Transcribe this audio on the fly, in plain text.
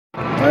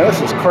Man,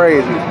 this is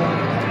crazy.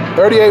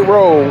 38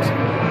 rolls.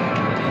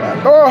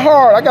 Throw it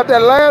hard. I got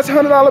that last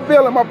 $100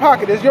 bill in my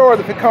pocket. It's yours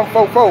if it comes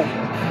 4-4.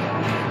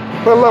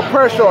 Put a little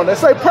pressure on it. They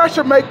say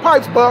pressure make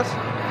pipes bust.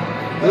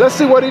 Let's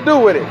see what he do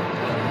with it.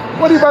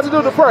 What are you about to do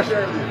with the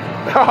pressure?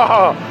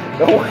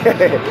 Don't worry.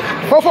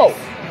 4-4.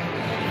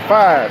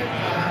 5.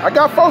 I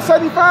got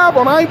 475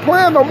 on. I ain't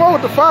playing no more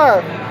with the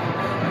 5.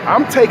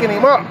 I'm taking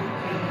him up.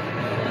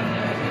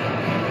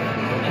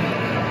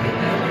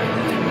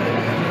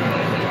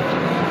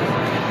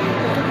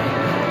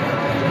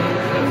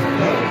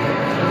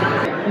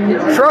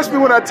 Trust me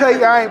when I tell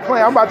you I ain't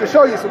playing. I'm about to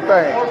show you some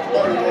things.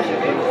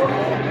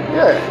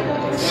 Yeah.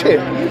 Shit.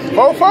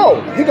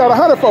 4-4. He got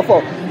 100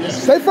 4-4.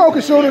 Stay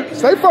focused, shooter.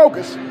 Stay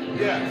focused.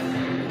 Yeah.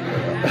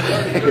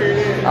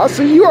 I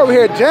see you over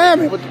here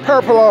jamming with the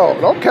purple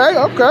on. Okay,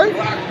 okay.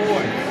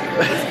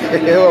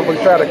 He'll over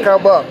try to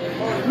come up.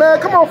 Man,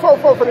 come on,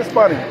 4-4 for this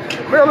money.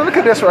 Marilyn, look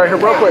at this right here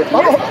real quick.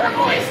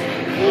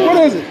 What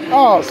is it?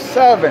 Oh,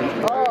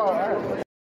 7.